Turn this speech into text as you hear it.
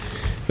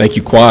Thank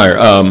you, choir.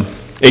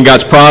 In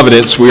God's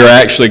providence, we are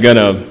actually going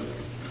to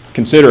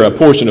consider a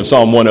portion of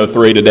Psalm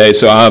 103 today,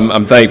 so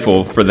I'm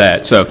thankful for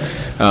that. So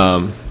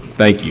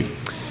thank you.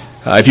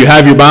 If you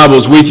have your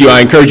Bibles with you, I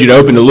encourage you to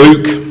open to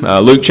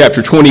Luke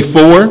chapter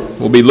 24.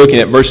 We'll be looking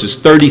at verses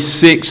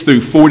 36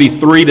 through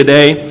 43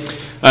 today.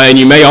 And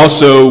you may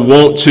also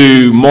want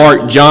to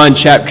mark John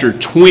chapter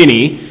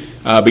 20,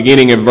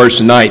 beginning in verse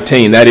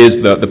 19. That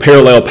is the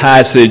parallel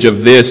passage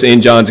of this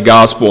in John's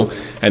Gospel.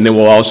 And then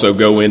we'll also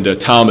go into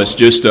Thomas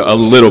just a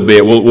little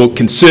bit. We'll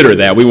consider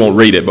that. We won't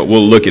read it, but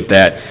we'll look at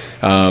that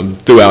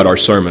throughout our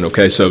sermon.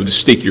 Okay, so just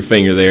stick your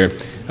finger there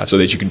so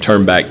that you can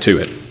turn back to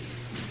it.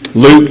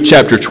 Luke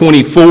chapter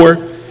 24,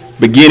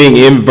 beginning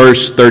in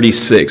verse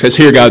 36. Let's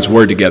hear God's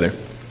word together.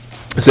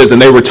 It says,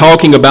 "And they were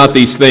talking about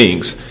these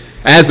things.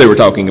 As they were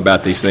talking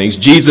about these things,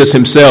 Jesus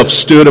himself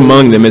stood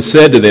among them and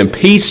said to them,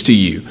 'Peace to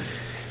you.'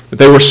 But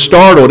they were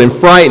startled and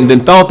frightened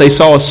and thought they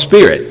saw a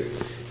spirit.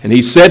 And he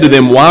said to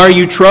them, 'Why are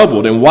you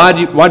troubled, and why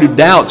do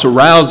doubts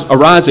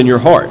arise in your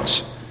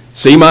hearts?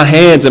 See my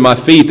hands and my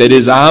feet, that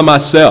is I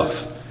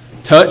myself.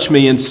 Touch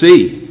me and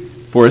see.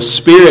 For a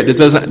spirit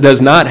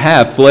does not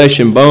have flesh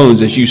and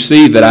bones, as you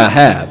see that I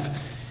have.'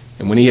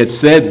 And when he had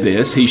said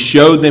this, he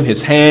showed them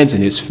his hands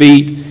and his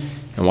feet.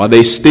 And while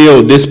they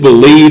still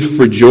disbelieved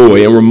for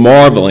joy and were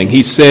marveling,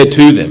 he said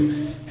to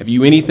them, 'Have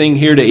you anything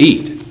here to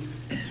eat?'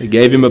 They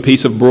gave him a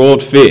piece of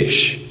broiled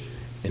fish,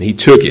 and he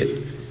took it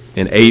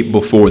and ate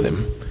before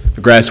them. The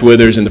grass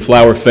withers and the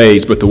flower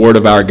fades, but the word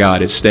of our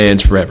God, it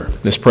stands forever."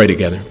 Let's pray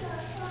together.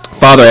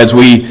 Father, as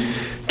we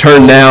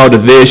turn now to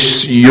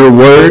this, your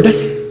word,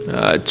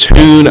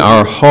 tune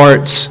our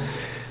hearts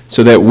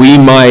so that we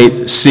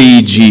might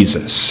see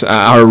Jesus,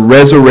 our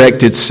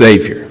resurrected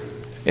Savior,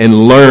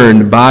 and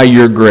learn by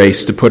your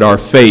grace to put our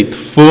faith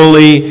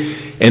fully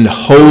and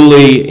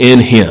wholly in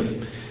him.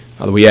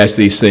 Father, we ask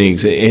these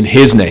things in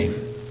his name.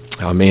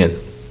 Amen.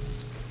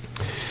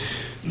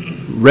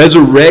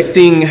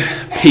 Resurrection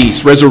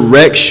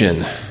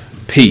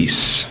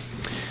peace.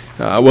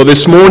 Well,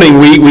 this morning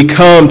we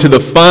come to the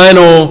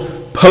final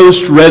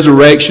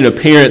post-resurrection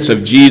appearance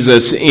of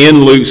Jesus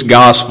in Luke's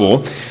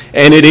gospel,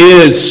 and it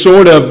is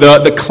sort of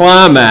the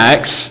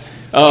climax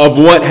of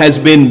what has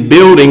been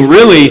building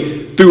really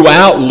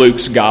throughout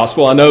Luke's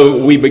gospel. I know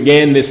we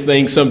began this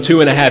thing some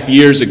 2.5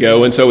 years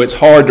ago, and so it's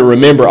hard to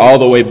remember all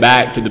the way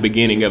back to the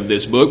beginning of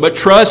this book. But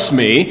trust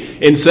me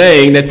in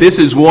saying that this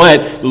is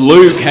what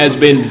Luke has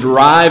been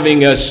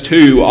driving us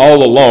to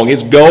all along.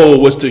 His goal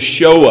was to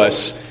show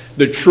us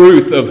the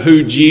truth of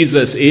who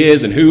Jesus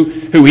is and who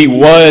he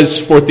was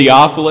for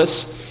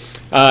Theophilus.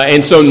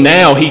 And so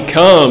now he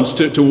comes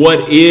to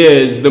what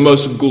is the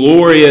most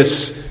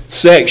glorious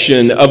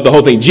section of the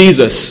whole thing.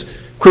 Jesus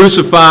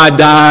crucified,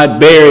 died,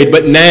 buried,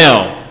 but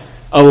now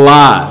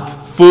alive,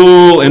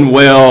 full and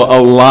well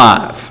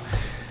alive.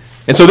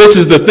 And so this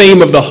is the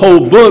theme of the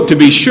whole book, to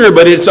be sure,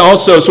 but it's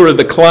also sort of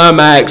the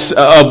climax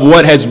of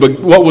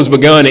what was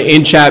begun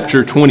in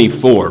chapter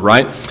 24,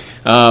 right?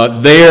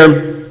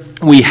 There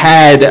we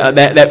had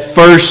that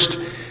first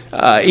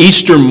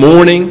Easter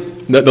morning.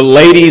 The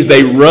ladies,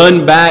 they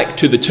run back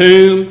to the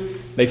tomb.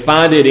 They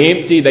find it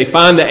empty. They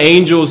find the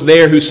angels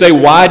there who say,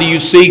 "Why do you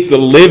seek the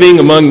living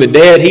among the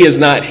dead? He is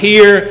not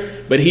here,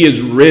 but he is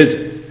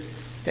risen."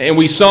 And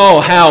we saw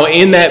how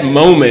in that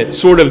moment,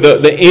 sort of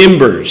the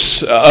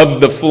embers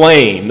of the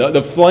flame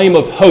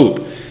of hope,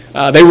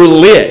 they were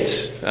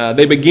lit.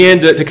 They began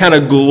to kind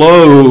of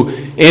glow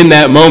in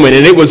that moment.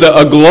 And it was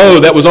a glow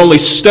that was only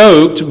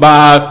stoked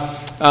by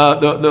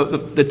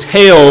the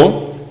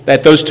tale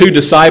that those two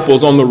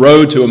disciples on the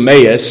road to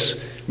Emmaus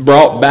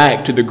brought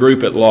back to the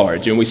group at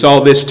large. And we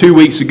saw this 2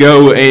 weeks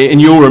ago, and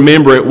you'll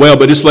remember it well,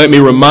 but just let me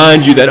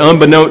remind you that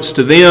unbeknownst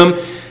to them,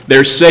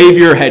 their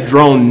Savior had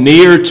drawn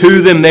near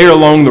to them there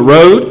along the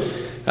road.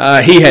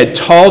 He had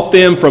taught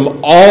them from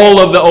all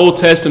of the Old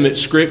Testament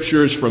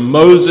scriptures, from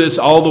Moses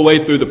all the way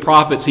through the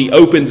prophets. He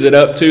opens it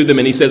up to them,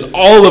 and he says,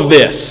 all of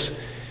this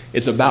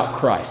is about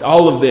Christ.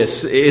 All of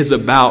this is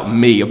about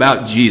me,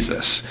 about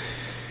Jesus.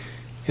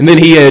 And then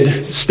he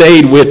had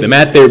stayed with them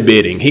at their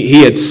bidding.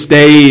 He had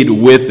stayed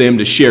with them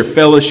to share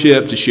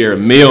fellowship, to share a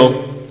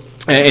meal.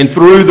 And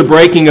through the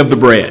breaking of the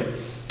bread,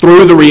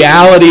 through the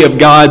reality of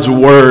God's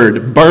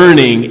word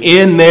burning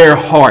in their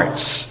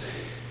hearts,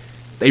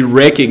 they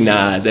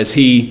recognize, as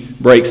he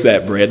breaks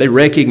that bread, they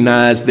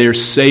recognize their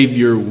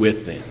Savior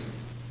with them.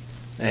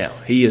 Now,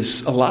 he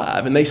is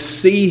alive, and they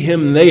see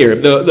him there.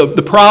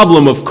 The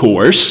problem, of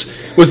course,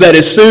 was that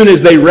as soon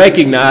as they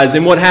recognized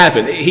him, what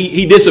happened?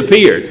 He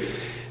disappeared.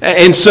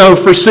 And so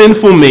for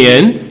sinful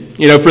men,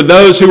 for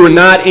those who were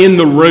not in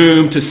the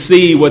room to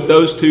see what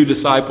those two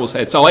disciples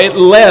had saw, it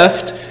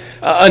left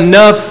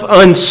enough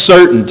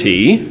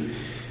uncertainty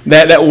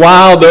that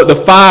while the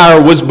fire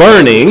was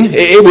burning,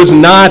 it was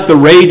not the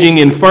raging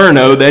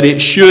inferno that it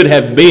should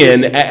have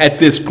been at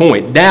this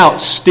point. Doubt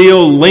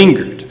still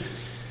lingered.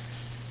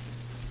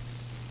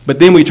 But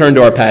then we turn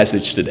to our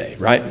passage today,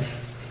 right?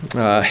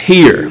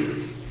 Here,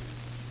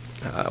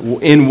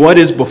 in what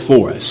is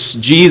before us,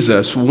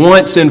 Jesus,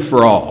 once and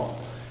for all,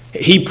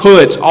 he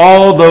puts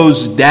all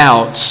those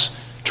doubts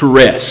to to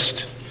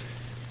rest.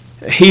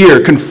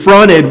 Here,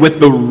 confronted with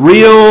the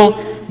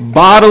real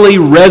bodily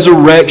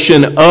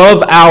resurrection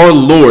of our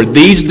Lord,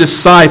 these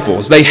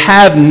disciples, they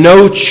have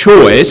no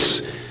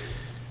choice.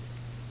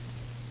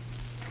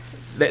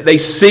 They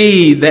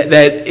see that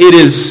it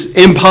is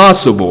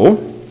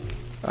impossible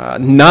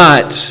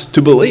not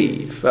to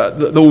believe.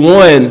 The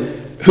one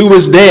who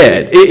was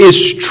dead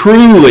is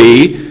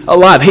truly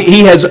alive.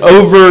 He has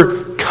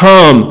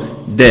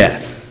overcome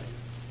death.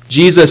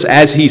 Jesus,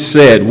 as he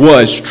said,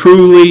 was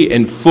truly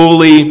and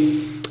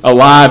fully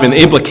alive. And the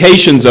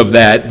implications of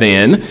that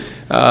then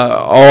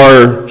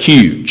are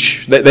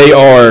huge. They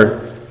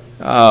are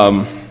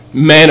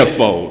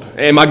manifold.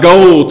 And my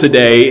goal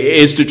today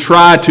is to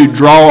try to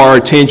draw our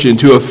attention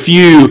to a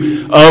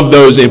few of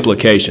those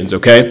implications,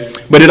 okay?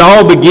 But it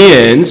all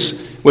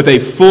begins with a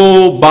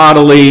full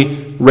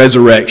bodily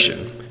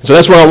resurrection. So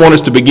that's where I want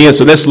us to begin,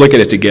 so let's look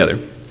at it together.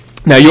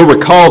 Now you'll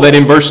recall that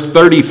in verse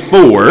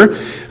 34,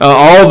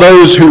 all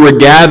those who were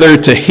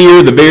gathered to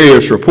hear the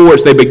various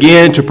reports, they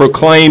began to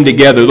proclaim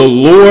together, "The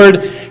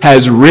Lord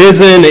has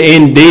risen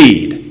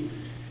indeed."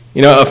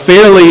 You know, a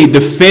fairly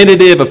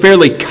definitive, a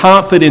fairly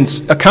confident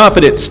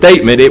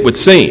statement, it would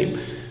seem.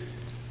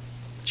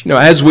 But, you know,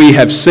 as we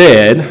have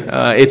said,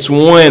 it's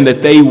one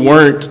that they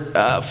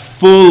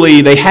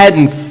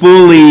hadn't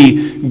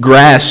fully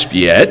grasped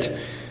yet.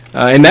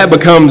 And that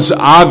becomes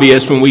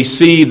obvious when we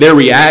see their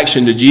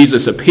reaction to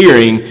Jesus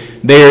appearing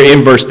there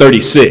in verse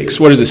 36.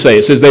 What does it say?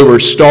 It says they were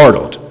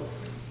startled.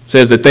 It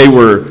says that they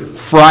were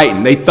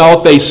frightened. They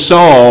thought they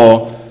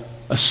saw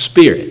a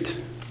spirit.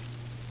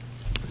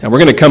 Now we're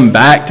going to come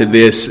back to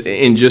this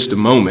in just a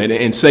moment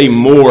and say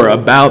more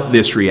about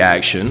this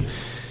reaction.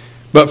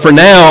 But for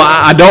now,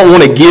 I don't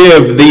want to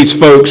give these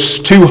folks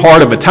too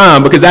hard of a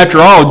time, because after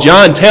all,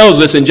 John tells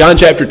us in John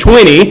chapter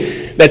 20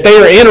 that they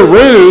are in a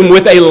room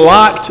with a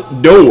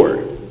locked door.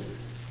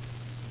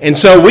 And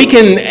so we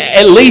can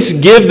at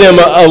least give them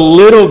a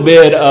little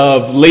bit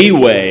of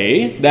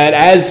leeway that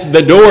as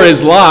the door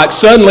is locked,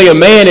 suddenly a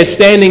man is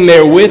standing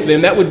there with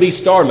them. That would be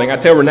startling. I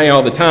tell Renee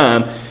all the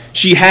time,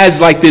 she has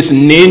like this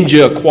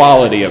ninja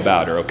quality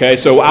about her, okay?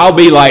 So I'll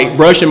be like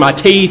brushing my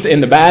teeth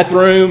in the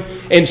bathroom,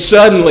 and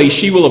suddenly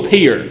she will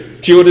appear.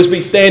 She will just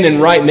be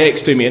standing right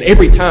next to me, and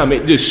every time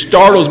it just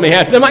startles me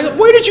half. I'm like,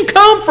 where did you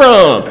come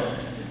from?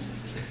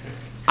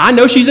 I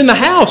know she's in the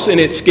house, and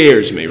it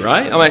scares me,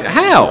 right? I'm like,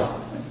 how?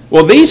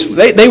 Well,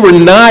 they were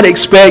not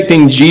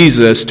expecting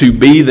Jesus to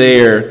be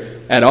there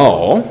at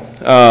all.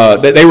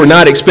 They were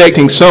not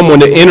expecting someone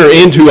to enter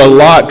into a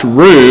locked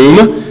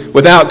room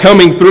without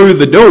coming through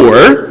the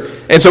door.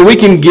 And so we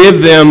can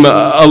give them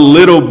a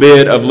little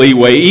bit of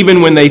leeway,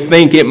 even when they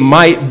think it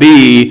might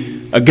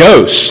be a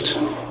ghost.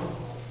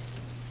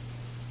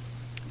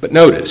 But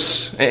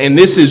notice, and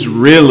this is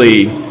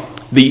really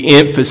the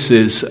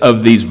emphasis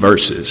of these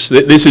verses.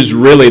 This is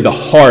really the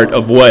heart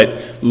of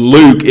what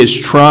Luke is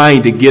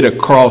trying to get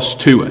across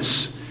to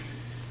us.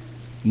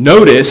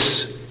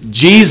 Notice,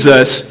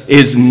 Jesus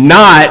is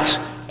not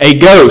a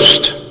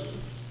ghost.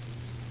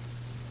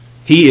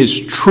 He is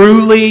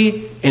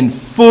truly and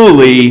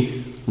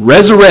fully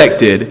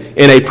resurrected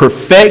in a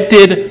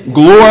perfected,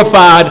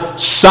 glorified,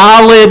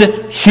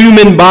 solid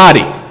human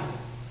body.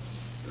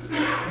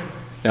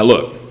 Now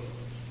look,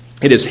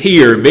 it is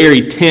here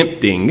very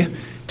tempting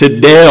to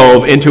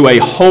delve into a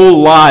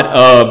whole lot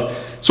of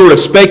sort of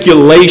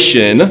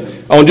speculation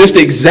on just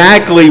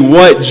exactly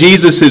what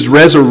Jesus'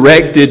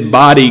 resurrected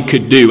body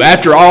could do.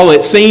 After all,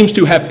 it seems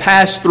to have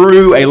passed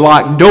through a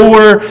locked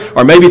door,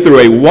 or maybe through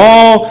a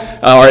wall,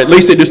 or at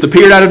least it just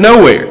appeared out of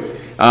nowhere.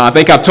 I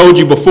think I've told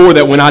you before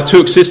that when I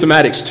took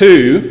Systematics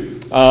 2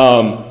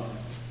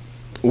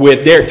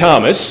 with Derek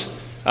Thomas,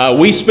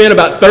 we spent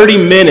about 30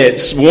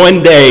 minutes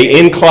one day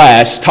in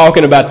class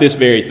talking about this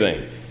very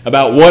thing,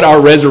 about what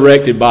our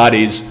resurrected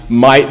bodies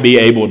might be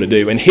able to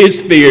do. And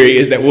his theory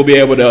is that we'll be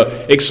able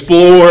to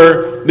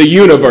explore the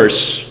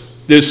universe,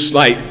 just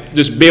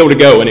be able to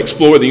go and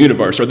explore the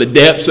universe or the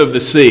depths of the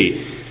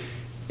sea.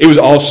 It was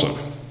awesome.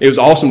 It was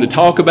awesome to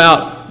talk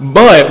about,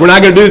 but we're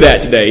not going to do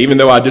that today, even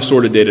though I just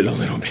sort of did it a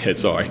little bit,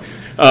 sorry.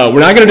 We're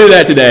not going to do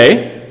that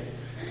today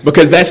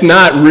because that's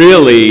not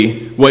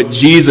really what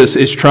Jesus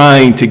is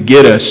trying to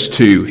get us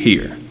to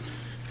here.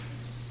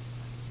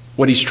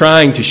 What he's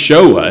trying to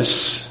show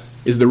us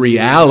is the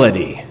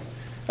reality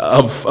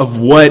of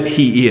what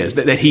he is,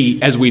 that he,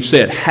 as we've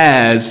said,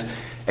 has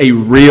a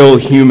real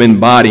human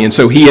body. And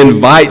so he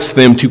invites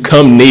them to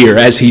come near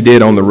as he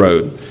did on the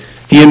road.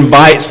 He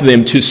invites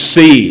them to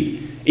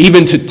see,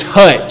 even to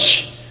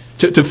touch,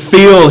 to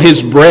feel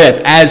his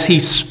breath as he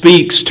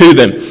speaks to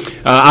them.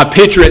 I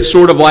picture it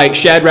sort of like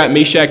Shadrach,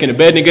 Meshach, and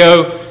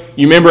Abednego.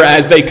 You remember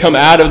as they come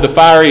out of the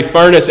fiery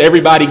furnace,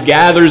 everybody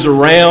gathers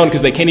around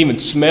because they can't even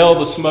smell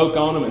the smoke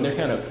on them, and they're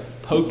kind of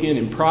poking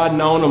and prodding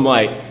on them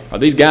like, are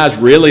these guys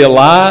really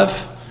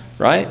alive?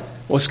 Right?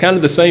 Well, it's kind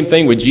of the same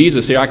thing with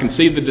Jesus here. I can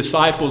see the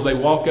disciples, they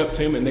walk up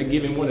to him and they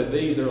give him one of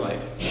these. They're like,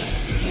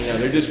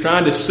 they're just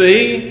trying to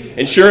see.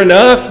 And sure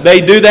enough, they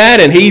do that,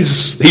 and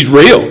he's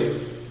real.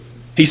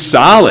 He's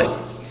solid.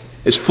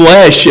 It's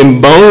flesh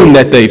and bone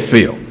that they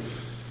feel.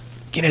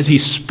 Again, as he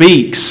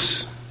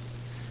speaks,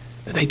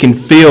 they can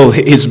feel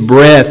his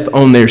breath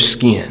on their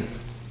skin.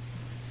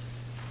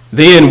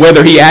 Then,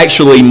 whether he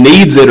actually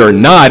needs it or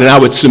not, and I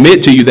would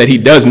submit to you that he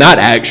does not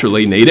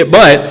actually need it,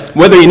 but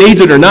whether he needs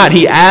it or not,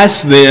 he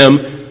asks them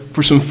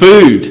for some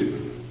food.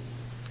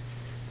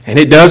 And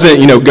it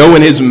doesn't, go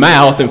in his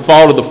mouth and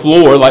fall to the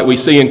floor like we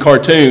see in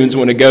cartoons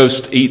when a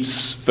ghost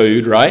eats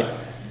food, right?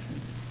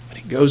 But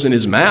it goes in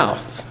his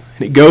mouth,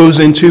 and it goes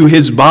into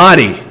his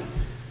body.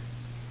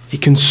 He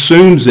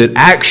consumes it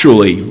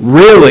actually,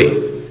 really.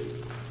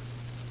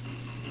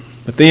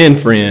 But then,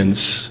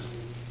 friends,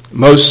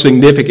 most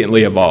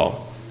significantly of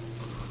all,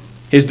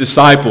 his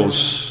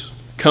disciples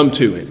come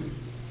to him,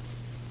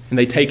 and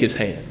they take his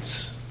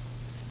hands.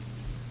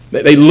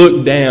 They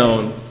look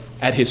down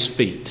at his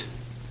feet.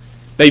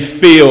 They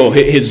feel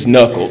his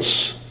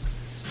knuckles.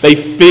 They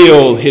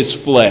feel his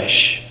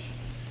flesh.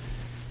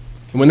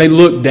 And when they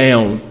look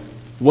down,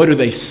 what do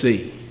they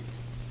see?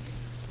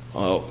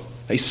 Oh,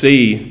 they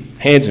see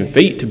hands and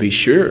feet, to be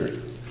sure.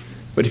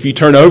 But if you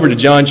turn over to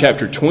John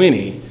chapter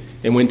 20,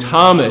 and when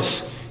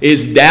Thomas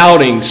is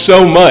doubting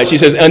so much, he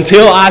says,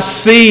 until I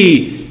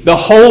see the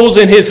holes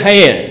in his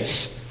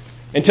hands,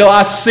 until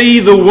I see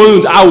the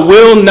wounds, I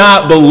will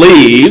not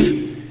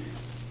believe.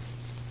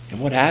 And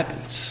what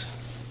happens?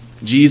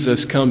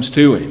 Jesus comes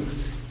to him,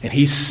 and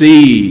he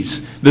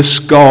sees the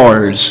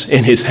scars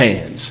in his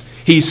hands.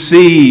 He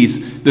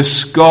sees the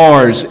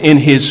scars in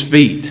his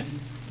feet.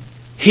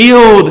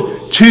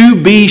 Healed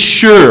to be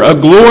sure, a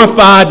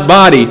glorified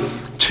body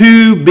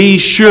to be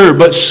sure,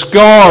 but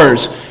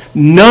scars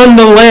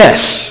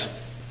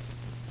nonetheless.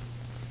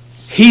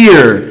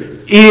 Here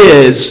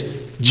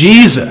is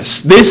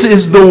Jesus. This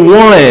is the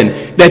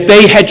one that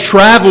they had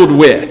traveled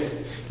with.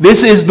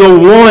 This is the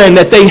one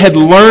that they had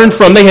learned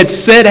from. They had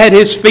sat at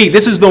his feet.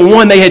 This is the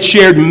one they had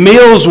shared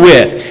meals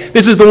with.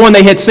 This is the one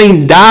they had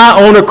seen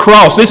die on a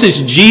cross. This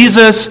is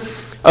Jesus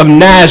of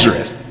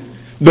Nazareth,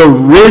 the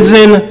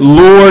risen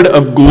Lord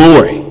of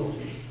glory.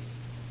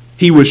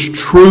 He was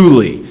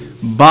truly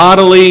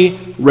bodily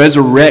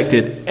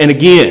resurrected. And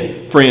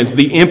again, friends,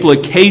 the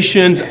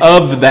implications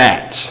of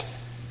that,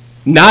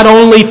 not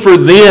only for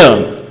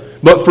them,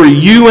 but for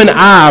you and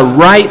I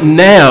right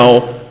now,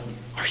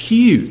 are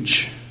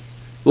huge.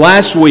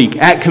 Last week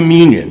at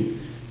communion,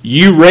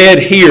 you read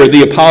here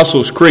the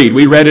Apostles' Creed.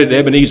 We read it at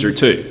Ebenezer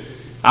too.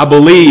 I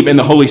believe in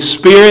the Holy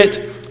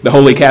Spirit, the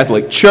Holy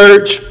Catholic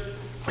Church,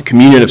 the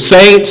communion of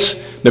saints,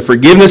 the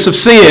forgiveness of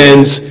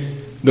sins,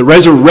 the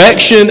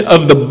resurrection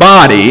of the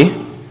body,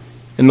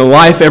 and the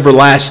life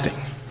everlasting.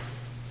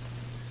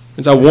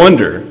 As I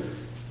wonder,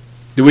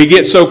 do we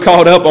get so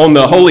caught up on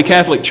the Holy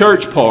Catholic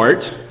Church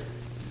part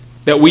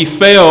that we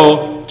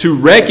fail to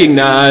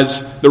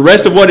recognize the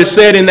rest of what is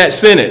said in that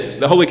sentence?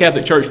 The Holy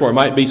Catholic Church part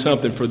might be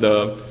something for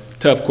the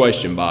tough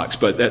question box,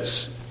 but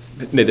that's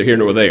neither here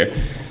nor there.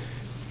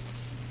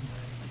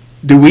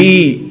 Do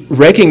we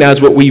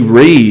recognize what we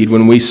read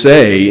when we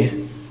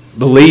say,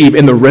 believe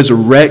in the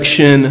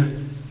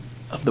resurrection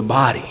of the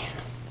body?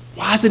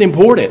 Why is it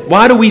important?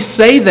 Why do we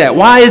say that?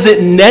 Why is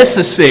it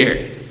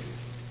necessary?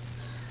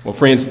 Well,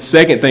 friends, the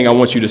second thing I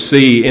want you to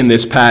see in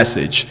this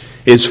passage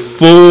is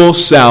full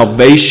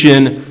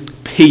salvation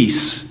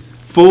peace.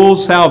 Full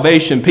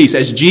salvation peace.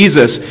 As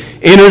Jesus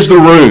enters the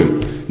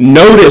room,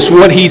 notice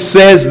what he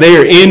says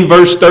there in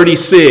verse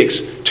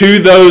 36 to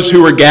those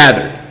who are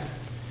gathered.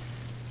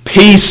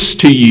 Peace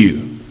to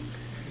you.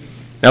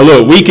 Now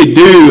look, we could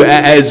do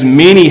as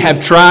many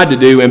have tried to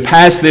do and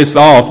pass this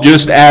off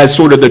just as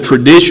sort of the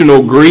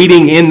traditional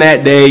greeting in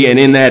that day and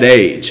in that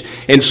age.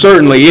 And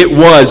certainly it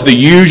was the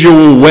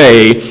usual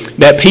way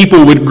that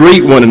people would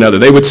greet one another.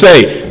 They would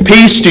say,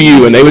 peace to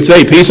you, and they would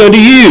say, peace unto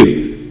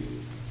you.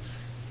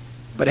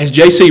 But as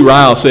J.C.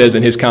 Ryle says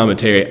in his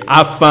commentary,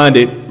 I find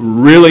it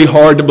really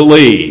hard to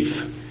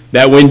believe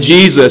that when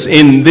Jesus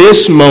in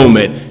this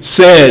moment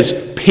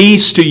says,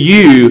 peace to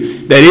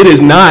you, that it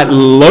is not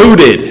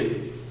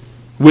loaded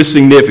with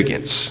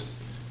significance,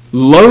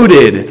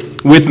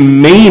 loaded with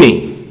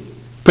meaning,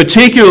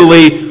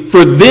 particularly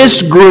for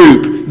this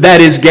group that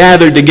is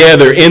gathered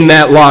together in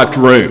that locked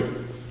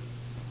room.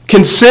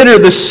 Consider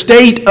the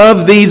state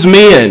of these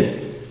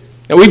men.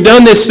 Now, we've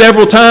done this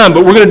several times,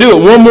 but we're going to do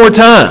it one more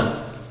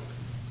time.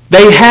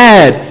 They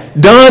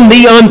had done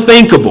the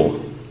unthinkable.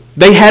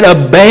 They had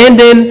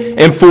abandoned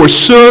and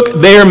forsook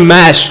their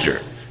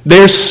master,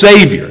 their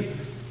Savior.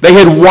 They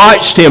had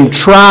watched him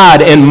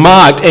tried and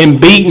mocked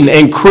and beaten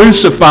and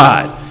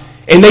crucified,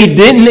 and they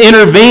didn't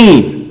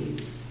intervene.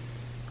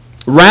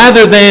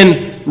 Rather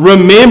than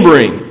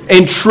remembering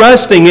and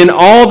trusting in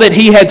all that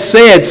he had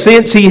said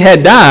since he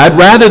had died,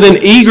 rather than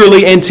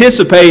eagerly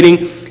anticipating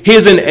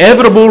his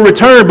inevitable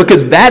return,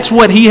 because that's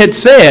what he had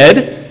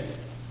said,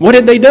 what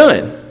had they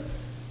done?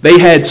 They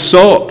had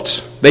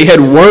sulked. They had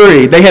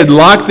worried. They had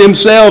locked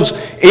themselves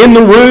in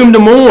the room to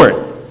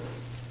mourn.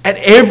 At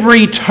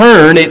every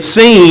turn, it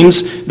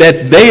seems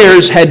that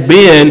theirs had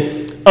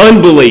been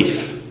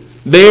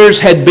unbelief. Theirs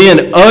had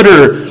been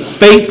utter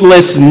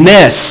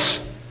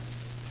faithlessness.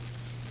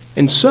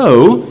 And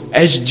so,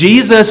 as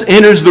Jesus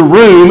enters the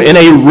room in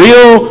a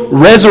real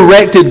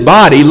resurrected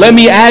body, let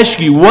me ask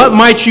you, what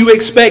might you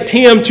expect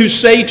him to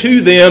say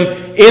to them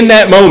in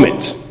that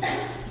moment?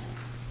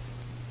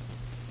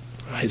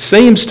 It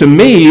seems to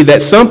me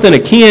that something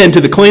akin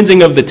to the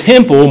cleansing of the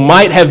temple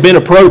might have been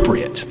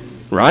appropriate,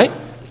 right?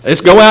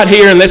 Let's go out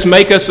here and let's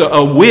make us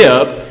a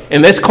whip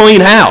and let's clean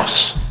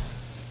house.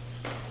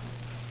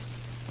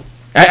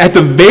 At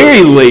the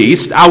very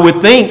least, I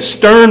would think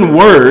stern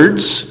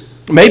words,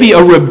 maybe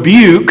a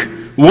rebuke,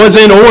 was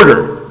in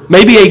order.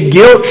 Maybe a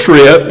guilt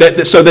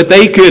trip so that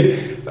they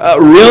could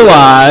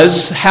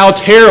realize how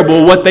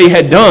terrible what they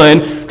had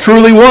done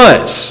truly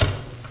was.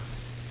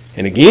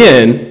 And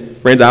again,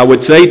 friends, I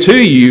would say to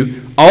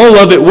you, all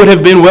of it would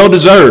have been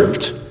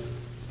well-deserved.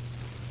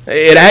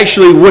 It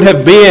actually would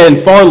have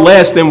been far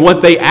less than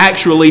what they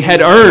actually had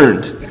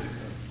earned.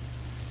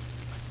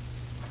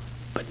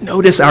 But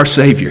notice our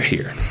Savior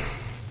here.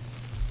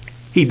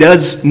 He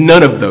does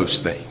none of those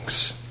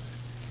things.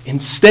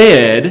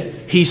 Instead,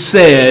 he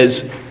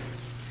says,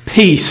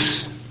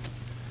 peace.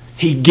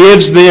 He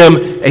gives them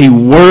a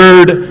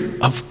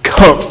word of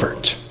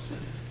comfort.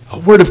 A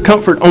word of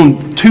comfort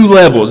on two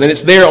levels, and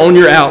it's there on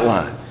your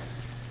outline.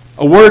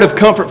 A word of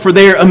comfort for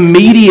their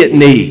immediate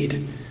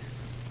need.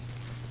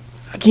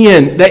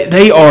 Again,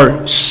 they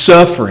are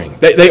suffering.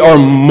 They are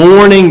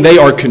mourning. They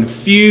are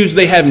confused.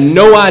 They have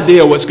no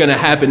idea what's going to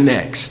happen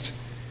next.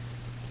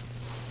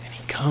 And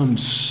he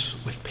comes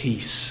with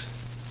peace.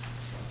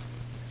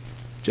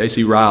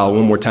 J.C. Ryle,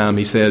 one more time,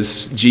 he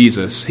says,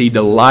 Jesus, he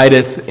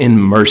delighteth in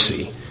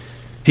mercy.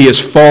 He is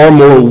far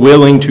more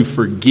willing to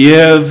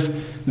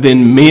forgive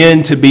than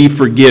men to be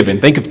forgiven.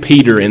 Think of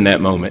Peter in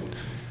that moment.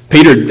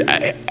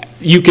 Peter,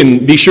 you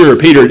can be sure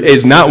Peter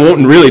is not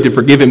wanting really to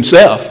forgive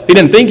himself. He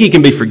doesn't think he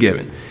can be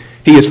forgiven.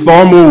 He is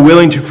far more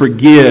willing to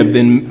forgive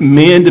than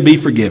men to be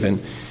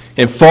forgiven,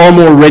 and far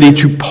more ready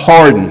to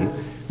pardon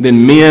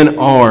than men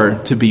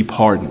are to be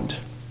pardoned.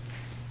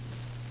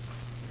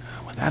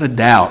 Without a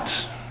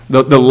doubt,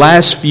 the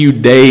last few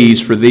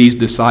days for these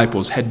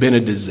disciples had been a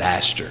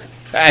disaster.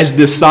 As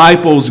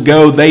disciples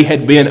go, they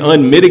had been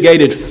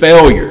unmitigated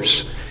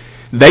failures.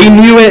 They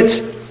knew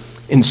it,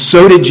 and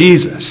so did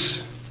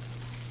Jesus.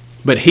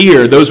 But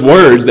here, those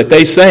words that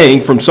they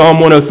sang from Psalm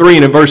 103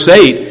 and in verse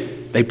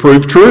 8, they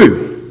prove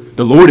true.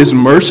 The Lord is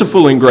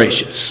merciful and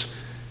gracious,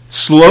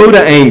 slow to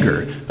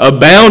anger,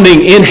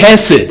 abounding in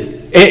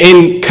hesed,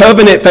 in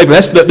covenant favor.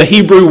 That's the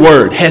Hebrew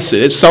word, hesed.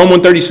 It's Psalm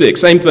 136,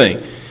 same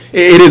thing.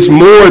 It is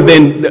more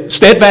than,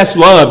 steadfast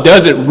love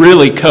doesn't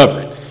really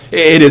cover it.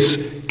 It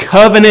is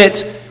covenant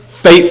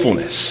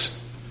faithfulness.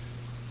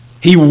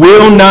 He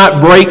will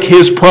not break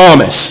his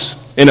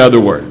promise, in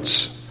other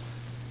words.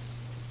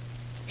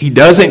 He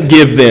doesn't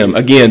give them,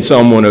 again,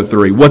 Psalm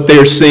 103, what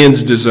their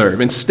sins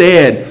deserve.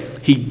 Instead,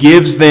 he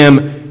gives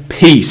them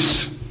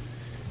peace.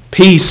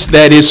 Peace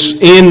that is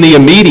in the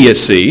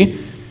immediacy,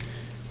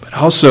 but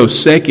also,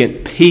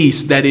 second,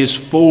 peace that is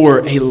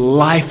for a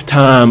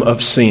lifetime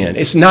of sin.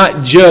 It's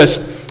not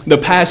just the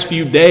past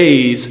few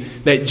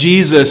days that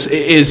Jesus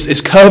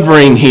is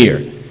covering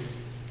here.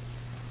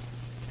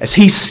 As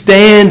he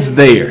stands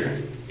there,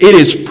 it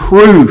is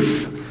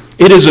proof,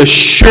 it is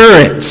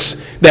assurance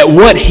that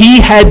what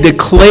he had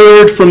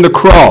declared from the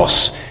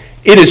cross,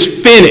 it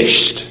is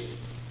finished.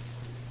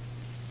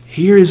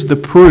 Here is the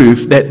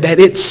proof that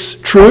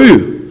it's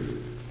true.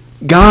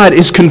 God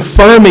is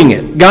confirming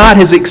it. God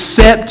has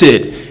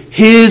accepted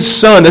his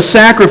Son, the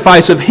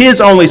sacrifice of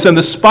his only Son,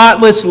 the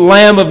spotless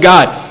Lamb of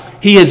God.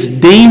 He has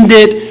deemed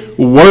it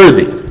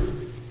worthy.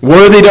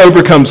 Worthy to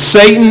overcome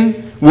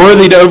Satan,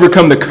 worthy to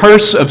overcome the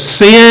curse of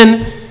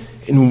sin,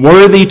 and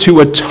worthy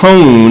to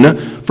atone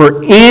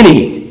for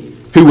any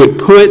who would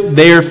put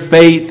their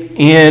faith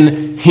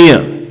in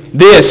him.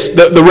 This,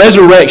 the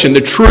resurrection,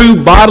 the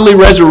true bodily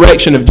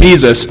resurrection of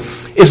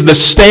Jesus, is the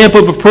stamp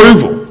of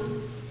approval.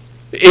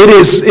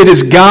 It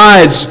is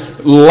God's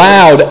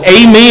loud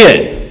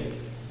amen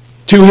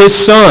to his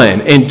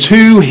Son and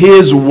to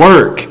his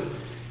work.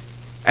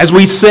 As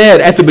we said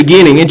at the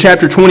beginning in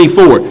chapter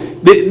 24,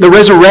 the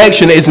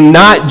resurrection is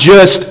not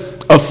just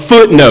a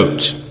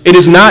footnote. It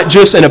is not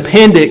just an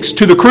appendix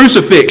to the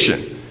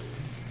crucifixion.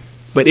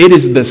 But it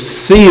is the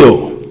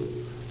seal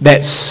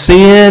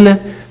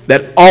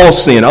that all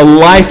sin, a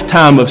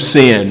lifetime of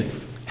sin,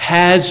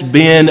 has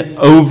been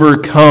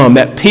overcome.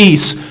 That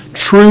peace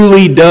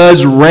truly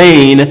does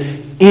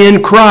reign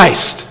in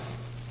Christ.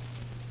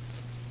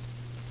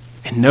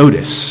 And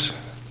notice,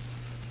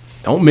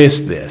 don't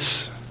miss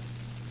this,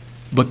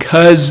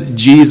 because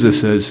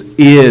Jesus'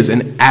 is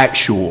an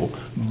actual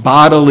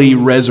bodily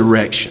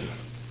resurrection.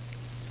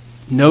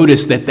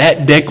 Notice that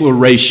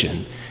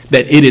declaration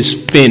that it is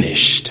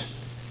finished,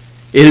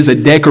 it is a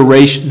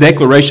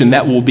declaration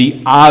that will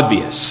be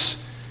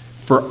obvious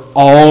for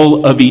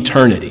all of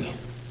eternity.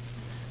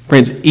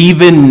 Friends,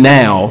 even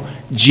now,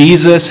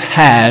 Jesus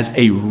has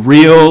a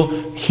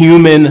real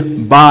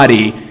human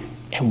body.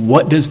 And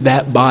what does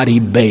that body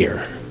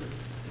bear?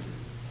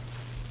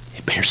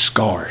 It bears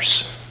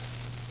scars.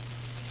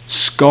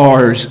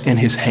 Scars in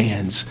his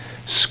hands.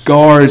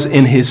 Scars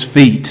in his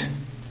feet.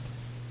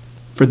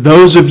 For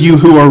those of you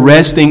who are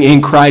resting in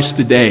Christ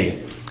today,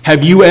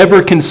 have you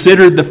ever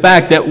considered the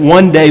fact that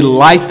one day,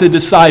 like the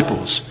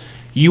disciples,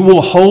 you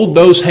will hold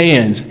those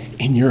hands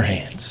in your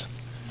hands?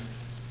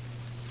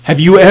 Have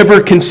you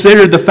ever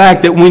considered the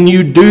fact that when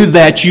you do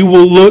that, you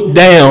will look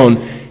down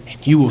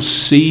and you will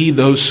see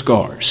those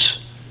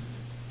scars?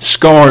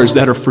 Scars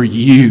that are for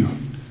you.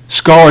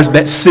 Scars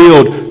that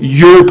sealed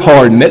your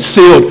pardon, that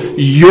sealed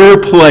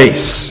your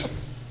place.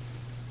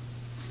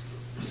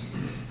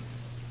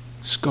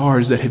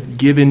 Scars that have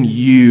given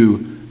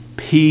you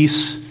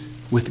peace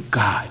with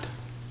God.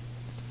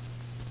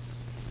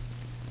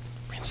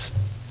 Friends,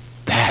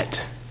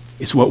 that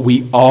is what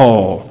we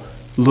all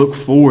look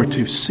forward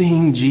to,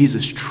 seeing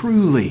Jesus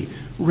truly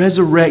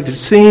resurrected,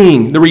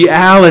 seeing the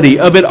reality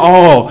of it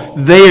all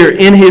there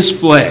in his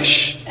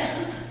flesh.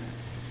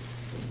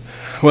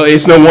 Well,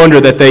 it's no wonder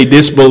that they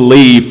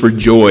disbelieve for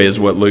joy, is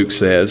what Luke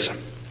says.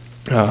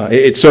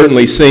 It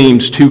certainly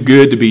seems too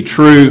good to be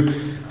true.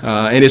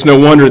 And it's no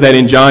wonder that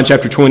in John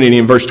chapter 20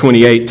 and verse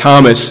 28,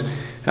 Thomas,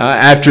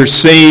 after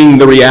seeing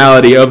the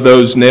reality of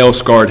those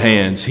nail-scarred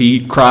hands, he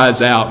cries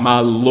out,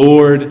 "My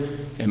Lord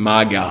and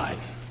my God."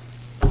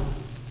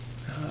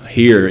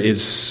 Here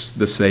is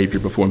the Savior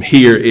before him.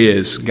 Here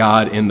is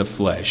God in the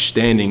flesh,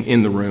 standing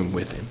in the room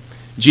with him.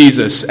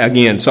 Jesus,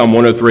 again, Psalm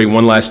 103,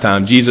 one last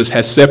time, Jesus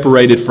has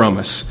separated from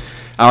us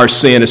our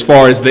sin as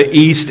far as the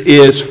east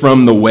is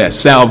from the west.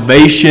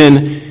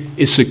 Salvation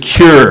is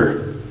secure,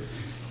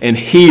 and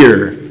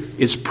here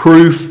is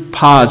proof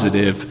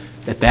positive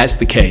that that's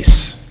the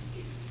case.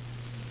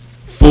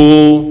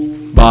 Full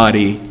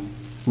body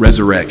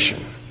resurrection.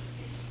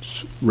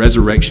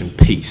 Resurrection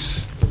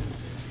peace.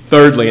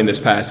 Thirdly, in this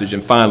passage,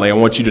 and finally, I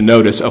want you to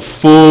notice a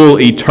full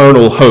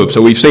eternal hope.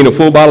 So we've seen a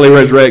full bodily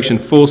resurrection,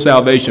 full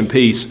salvation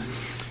peace,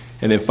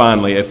 and then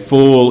finally, a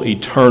full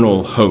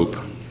eternal hope.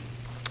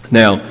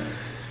 Now,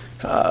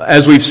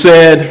 as we've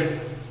said,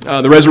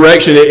 the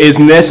resurrection is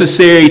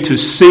necessary to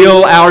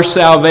seal our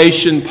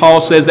salvation. Paul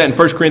says that in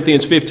 1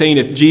 Corinthians 15.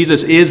 If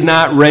Jesus is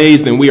not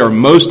raised, then we are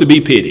most to be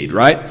pitied,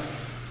 right?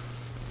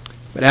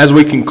 But as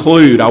we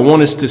conclude, I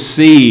want us to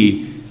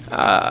see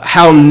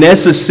how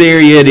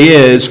necessary it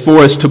is for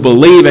us to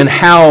believe and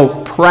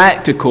how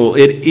practical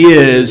it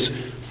is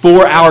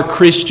for our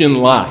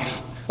Christian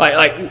life.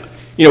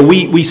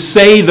 We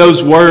say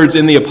those words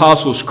in the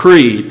Apostles'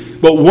 Creed,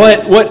 but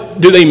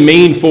what do they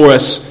mean for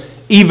us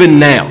even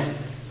now?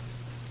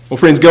 Well,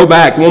 friends, go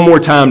back one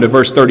more time to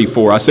verse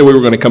 34. I said we were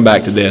going to come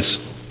back to this.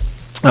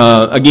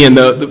 Again,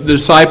 the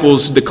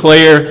disciples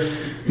declare,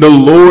 "The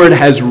Lord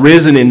has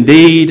risen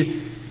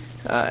indeed."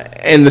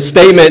 And the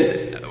statement,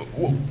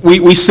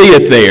 we see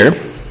it there,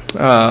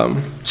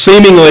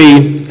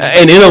 seemingly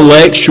an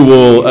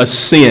intellectual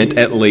assent,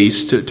 at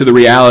least, to the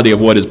reality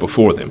of what is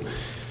before them.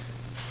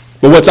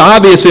 But what's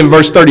obvious in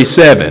verse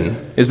 37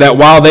 is that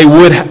while they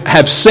would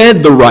have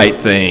said the right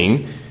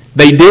thing,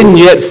 they didn't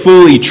yet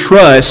fully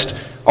trust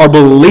or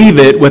believe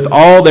it with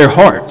all their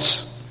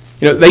hearts.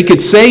 They could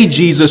say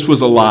Jesus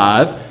was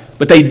alive,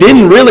 but they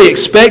didn't really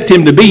expect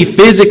him to be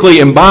physically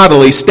and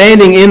bodily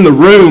standing in the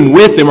room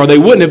with them, or they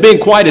wouldn't have been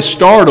quite as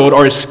startled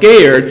or as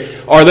scared,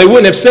 or they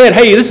wouldn't have said,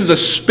 "Hey, this is a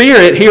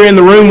spirit here in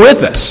the room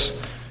with us."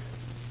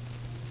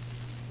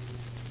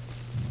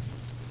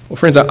 Well,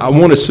 friends, I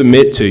want to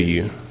submit to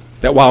you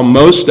that while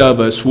most of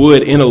us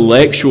would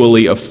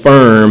intellectually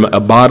affirm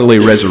a bodily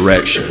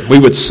resurrection, we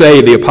would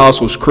say the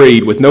Apostles'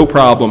 Creed with no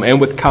problem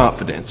and with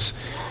confidence,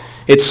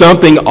 it's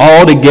something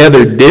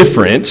altogether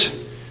different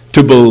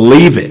to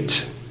believe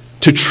it,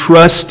 to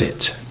trust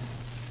it.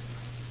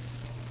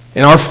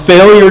 And our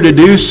failure to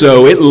do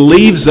so, it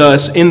leaves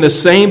us in the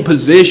same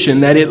position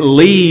that it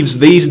leaves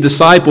these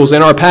disciples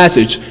in our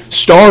passage,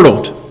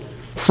 startled,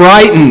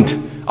 frightened,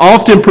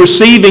 often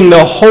perceiving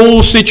the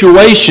whole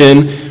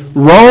situation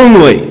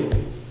wrongly.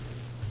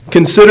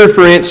 Consider,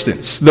 for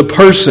instance, the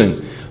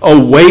person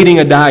awaiting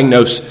a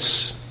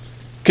diagnosis.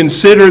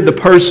 Consider the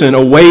person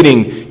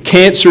awaiting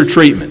cancer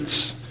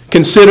treatments.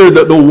 Consider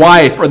the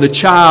wife or the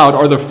child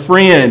or the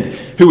friend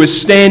who is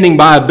standing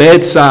by a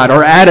bedside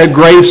or at a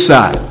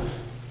graveside.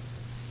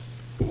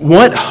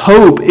 What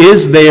hope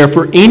is there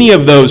for any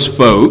of those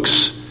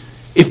folks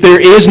if there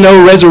is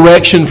no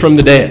resurrection from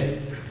the dead?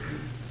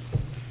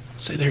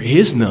 Say there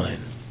is none.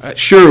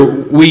 Sure,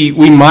 we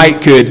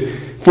could,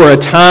 for a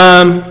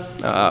time,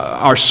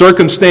 our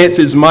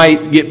circumstances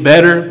might get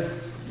better.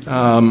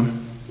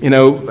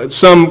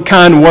 Some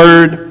kind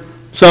word,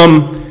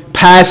 some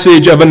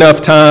passage of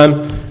enough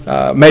time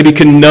maybe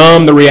can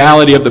numb the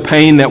reality of the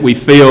pain that we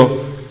feel.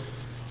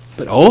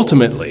 But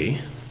ultimately,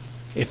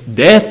 if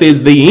death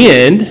is the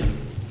end,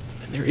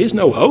 then there is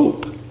no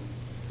hope.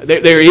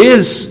 There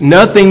is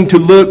nothing to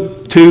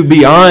look to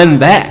beyond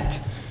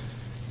that.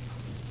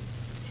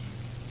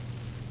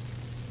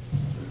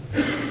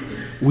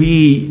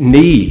 We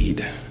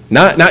need,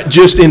 not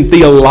just in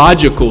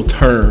theological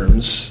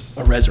terms,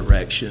 a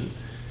resurrection,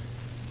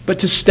 but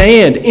to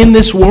stand in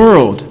this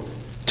world,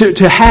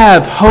 to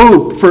have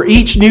hope for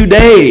each new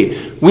day.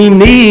 We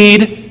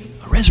need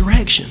a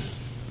resurrection.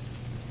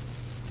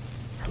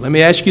 Let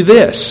me ask you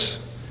this.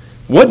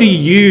 what do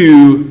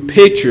you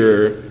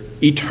picture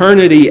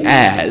eternity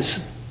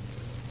as?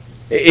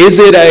 Is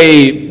it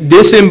a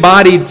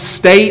disembodied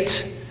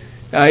state?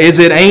 Is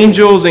it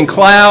angels and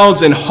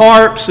clouds and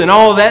harps and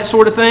all of that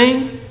sort of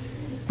thing?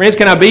 Friends,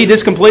 can I be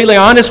just completely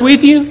honest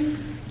with you?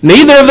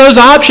 Neither of those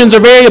options are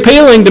very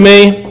appealing to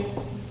me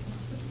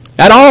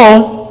at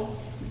all.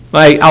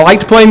 Like, I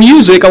like to play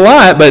music a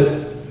lot, but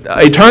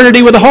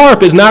eternity with a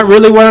harp is not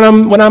really what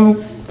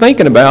I'm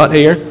thinking about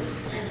here.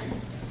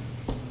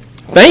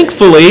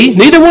 Thankfully,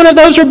 neither one of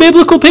those are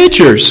biblical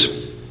pictures.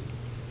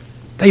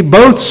 They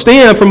both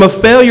stem from a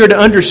failure to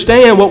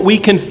understand what we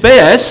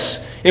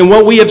confess and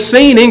what we have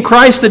seen in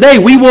Christ today.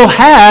 We will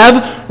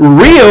have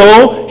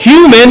real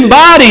human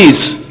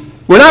bodies.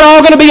 We're not all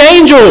going to be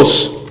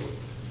angels.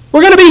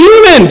 We're going to be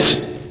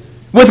humans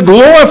with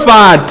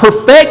glorified,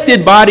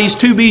 perfected bodies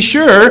to be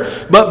sure,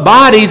 but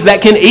bodies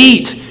that can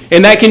eat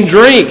and that can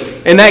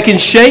drink and that can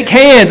shake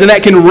hands and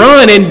that can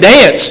run and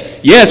dance.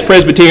 Yes,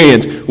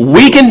 Presbyterians,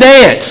 we can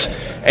dance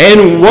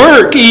and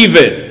work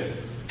even.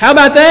 How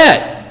about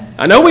that?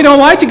 I know we don't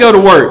like to go to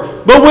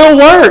work, but we'll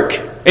work.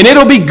 And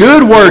it'll be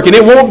good work, and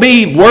it won't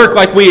be work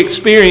like we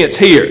experience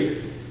here.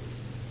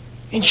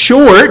 In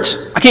short,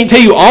 I can't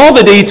tell you all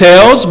the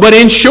details, but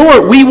in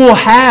short, we will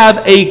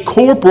have a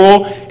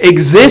corporal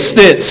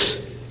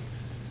existence.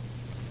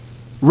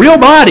 Real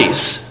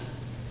bodies.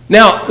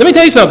 Now, let me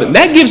tell you something.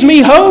 That gives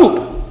me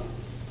hope.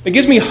 It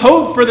gives me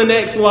hope for the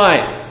next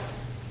life.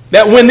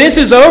 That when this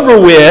is over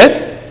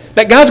with,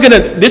 that God's going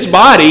to, this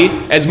body,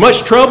 as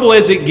much trouble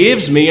as it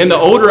gives me, and the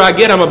older I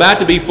get, I'm about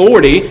to be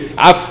 40,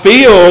 I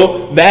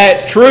feel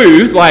that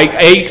truth, like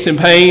aches and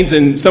pains,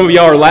 and some of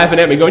y'all are laughing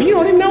at me going, you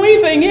don't even know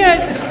anything yet.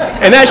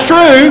 And that's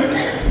true,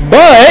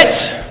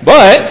 but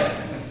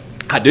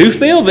I do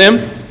feel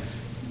them.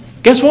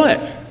 Guess what?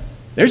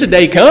 There's a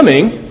day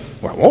coming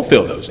where I won't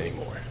feel those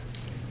anymore.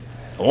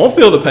 I won't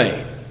feel the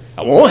pain.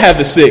 I won't have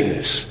the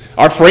sickness.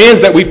 Our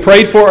friends that we've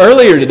prayed for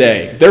earlier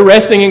today, they're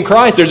resting in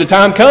Christ. There's a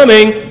time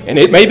coming, and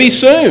it may be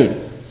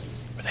soon,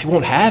 but they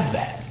won't have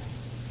that.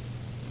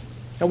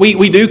 Now,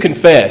 we do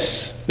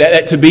confess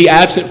that to be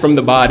absent from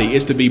the body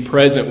is to be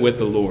present with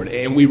the Lord,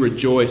 and we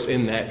rejoice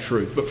in that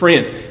truth. But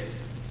friends,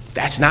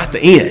 that's not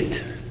the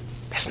end.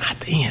 That's not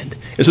the end.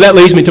 And so that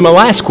leads me to my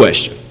last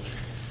question.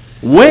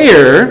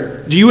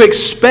 Where do you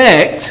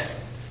expect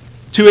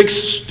to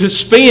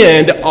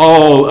spend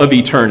all of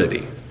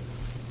eternity?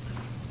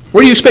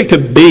 Where do you expect to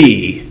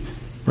be,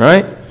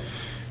 right?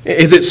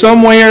 Is it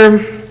somewhere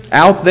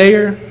out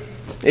there?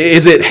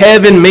 Is it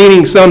heaven,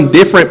 meaning some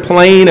different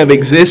plane of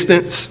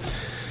existence?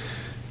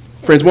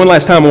 Friends, one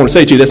last time I want to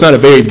say to you, that's not a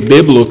very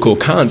biblical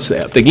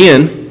concept.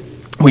 Again,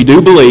 we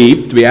do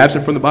believe to be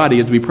absent from the body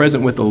is to be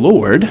present with the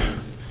Lord.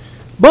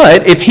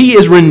 But if He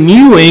is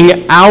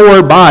renewing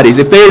our bodies,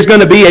 if there is going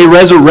to be a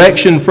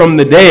resurrection from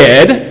the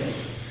dead,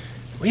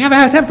 we have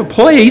to have a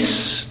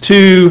place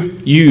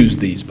to use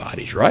these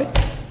bodies, right?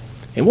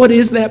 And what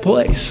is that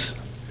place?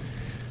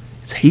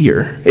 It's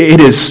here. It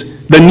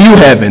is the new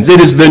heavens. It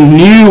is the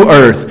new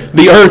earth.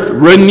 The earth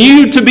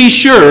renewed to be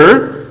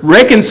sure,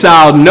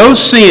 reconciled, no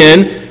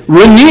sin,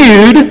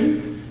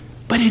 renewed,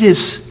 but it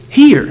is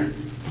here.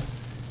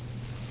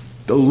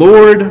 The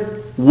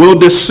Lord will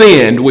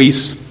descend,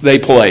 they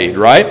played,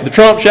 right? The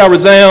trump shall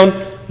resound,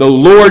 the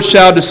Lord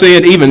shall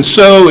descend, even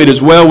so it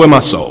is well with my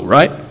soul,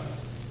 right?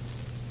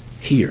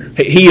 Here.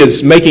 He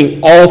is making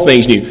all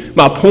things new.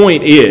 My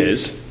point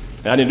is,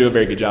 I didn't do a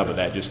very good job of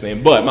that just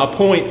then, but my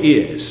point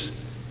is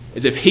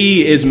if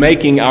He is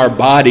making our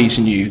bodies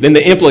new, then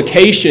the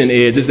implication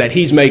is that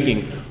He's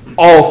making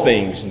all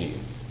things new.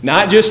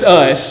 Not just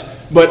us,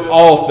 but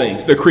all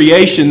things. The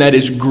creation that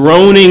is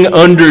groaning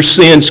under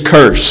sin's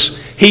curse.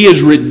 He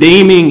is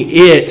redeeming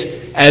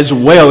it as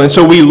well. And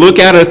so we look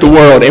out at the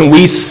world and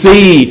we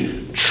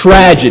see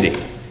tragedy.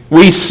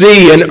 We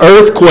see an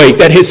earthquake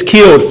that has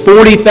killed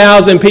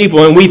 40,000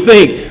 people, and we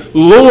think,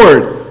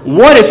 Lord,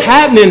 what is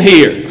happening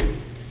here?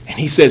 And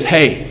He says,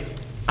 hey,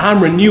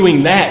 I'm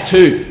renewing that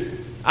too.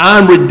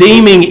 I'm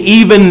redeeming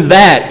even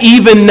that,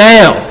 even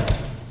now.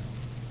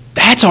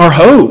 That's our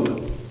hope.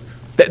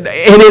 And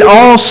it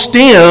all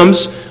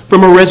stems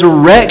from a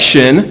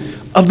resurrection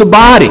of the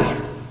body.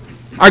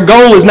 Our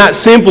goal is not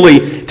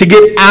simply to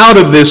get out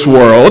of this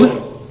world,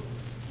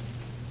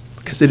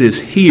 because it is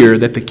here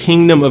that the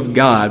kingdom of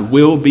God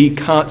will be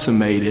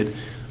consummated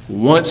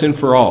once and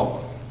for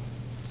all.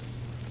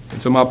 And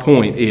so my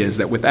point is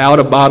that without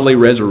a bodily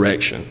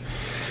resurrection,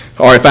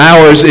 or if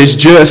ours is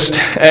just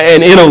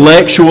an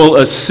intellectual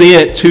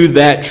assent to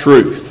that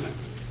truth,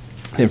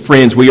 then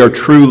friends, we are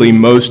truly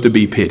most to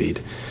be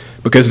pitied,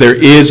 because there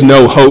is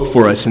no hope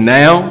for us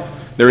now,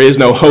 there is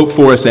no hope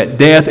for us at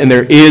death, and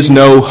there is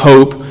no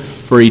hope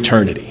for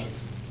eternity.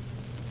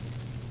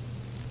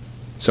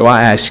 So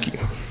I ask you,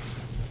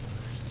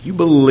 you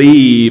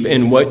believe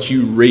in what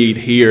you read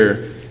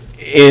here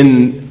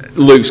in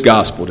Luke's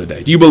gospel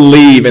today? Do you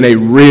believe in a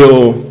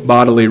real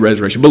bodily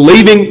resurrection?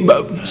 Believing,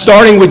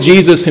 starting with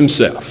Jesus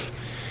Himself,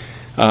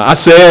 I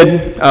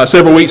said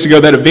several weeks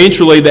ago that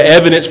eventually the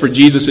evidence for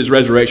Jesus'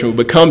 resurrection will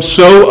become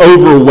so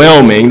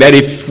overwhelming that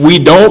if we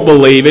don't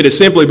believe it, it's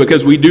simply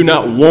because we do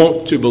not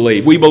want to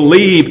believe. We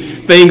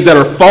believe things that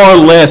are far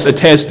less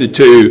attested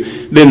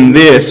to than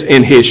this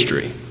in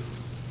history.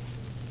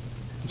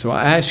 So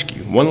I ask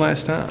you one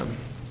last time,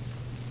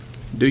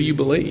 do you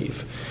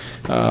believe?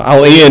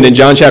 I'll end in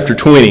John chapter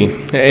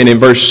 20 and in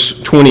verse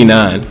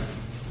 29.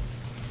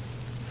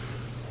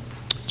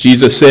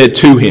 Jesus said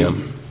to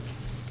him,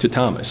 to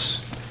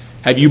Thomas,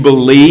 "Have you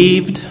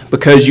believed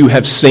because you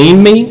have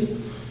seen me?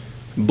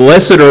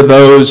 Blessed are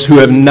those who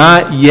have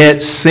not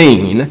yet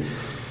seen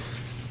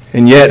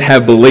and yet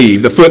have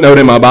believed." The footnote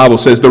in my Bible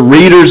says the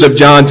readers of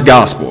John's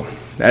gospel,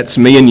 that's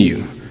me and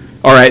you,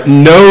 are at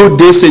no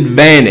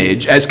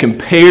disadvantage as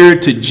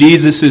compared to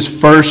Jesus'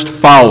 first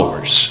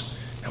followers.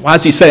 Why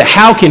does he say that?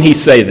 How can he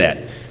say that?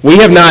 We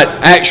have not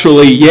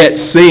actually yet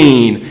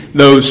seen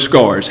those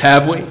scars,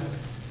 have we?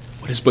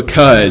 Well, it's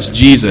because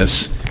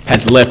Jesus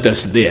has left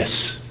us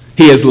this.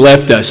 He has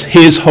left us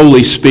His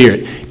Holy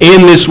Spirit.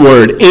 In this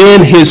Word,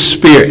 in His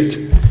Spirit,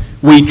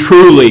 we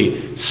truly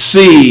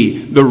see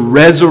the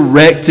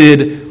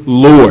resurrected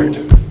Lord.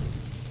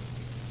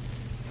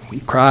 We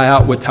cry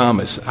out with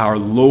Thomas, "Our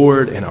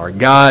Lord and our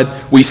God."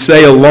 We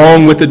say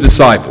along with the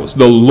disciples,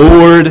 "The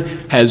Lord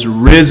has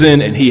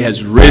risen, and He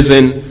has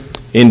risen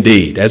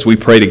indeed," as we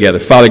pray together.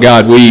 Father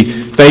God, we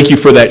thank You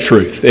for that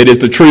truth. It is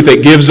the truth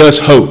that gives us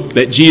hope,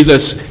 that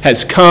Jesus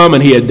has come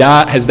and He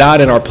has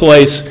died in our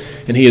place,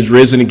 and He has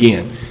risen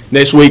again.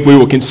 Next week we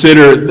will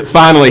consider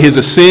finally His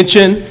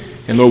ascension,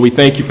 and Lord, we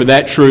thank You for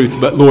that truth.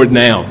 But Lord,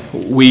 now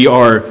we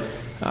are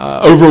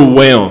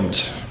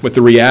overwhelmed with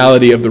the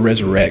reality of the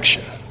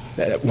resurrection,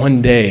 that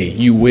one day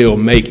You will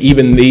make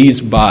even these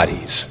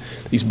bodies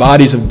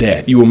of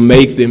death, You will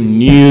make them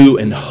new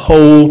and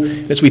whole.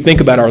 As we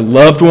think about our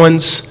loved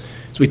ones,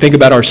 as we think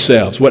about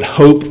ourselves, what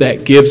hope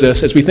that gives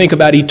us. As we think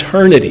about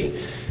eternity,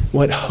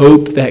 what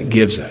hope that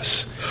gives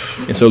us.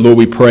 And so, Lord,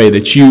 we pray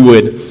that You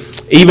would,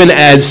 even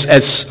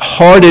as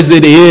hard as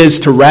it is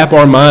to wrap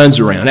our minds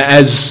around,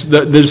 as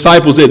the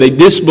disciples did, they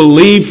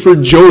disbelieved for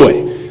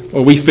joy.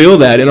 Or we feel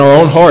that in our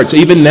own hearts,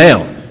 even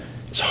now.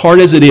 As hard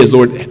as it is,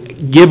 Lord,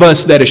 give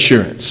us that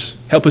assurance.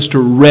 Help us to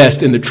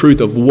rest in the truth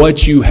of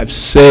what You have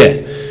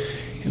said.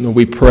 And Lord,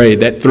 we pray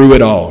that through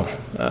it all,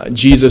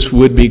 Jesus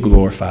would be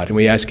glorified. And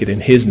we ask it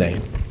in His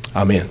name.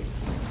 Amen.